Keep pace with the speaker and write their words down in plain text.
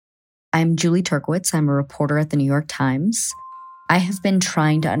I'm Julie Turkowitz. I'm a reporter at the New York Times. I have been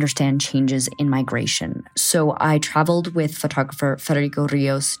trying to understand changes in migration. So I traveled with photographer Federico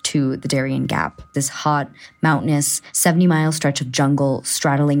Rios to the Darien Gap, this hot, mountainous, 70-mile stretch of jungle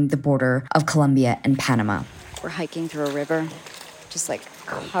straddling the border of Colombia and Panama. We're hiking through a river, just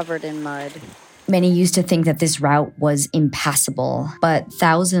covered in mud. Many used to think that this route was impassable, but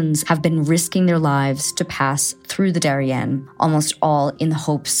thousands have been risking their lives to pass through the Darien, almost all in the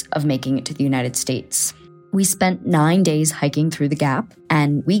hopes of making it to the United States. We spent 9 days hiking through the Gap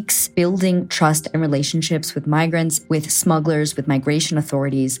and weeks building trust and relationships with migrants, with smugglers, with migration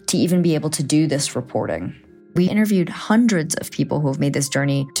authorities to even be able to do this reporting. We interviewed hundreds of people who have made this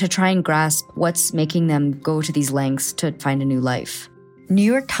journey to try and grasp what's making them go to these lengths to find a new life. New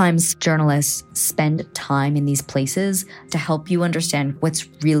York Times journalists spend time in these places to help you understand what's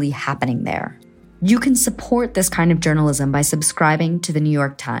really happening there. You can support this kind of journalism by subscribing to the New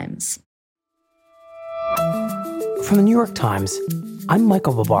York Times. From the New York Times, I'm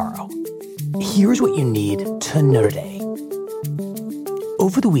Michael Barbaro. Here's what you need to know today.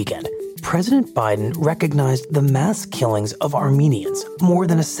 Over the weekend, President Biden recognized the mass killings of Armenians more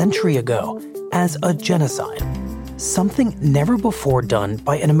than a century ago as a genocide. Something never before done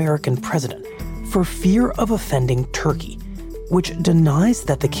by an American president for fear of offending Turkey, which denies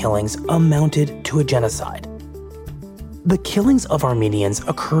that the killings amounted to a genocide. The killings of Armenians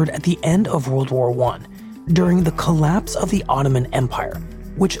occurred at the end of World War I, during the collapse of the Ottoman Empire,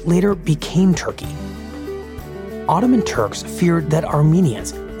 which later became Turkey. Ottoman Turks feared that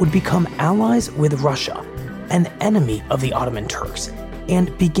Armenians would become allies with Russia, an enemy of the Ottoman Turks,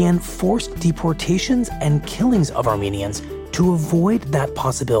 and began forced deportations and killings of Armenians to avoid that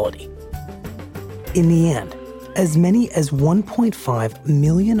possibility. In the end, as many as 1.5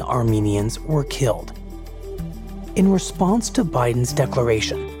 million Armenians were killed. In response to Biden's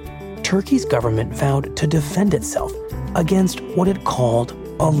declaration, Turkey's government vowed to defend itself against what it called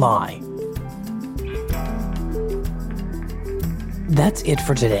a lie. That's it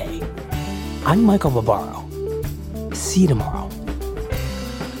for today. I'm Michael Barbaro. See you tomorrow.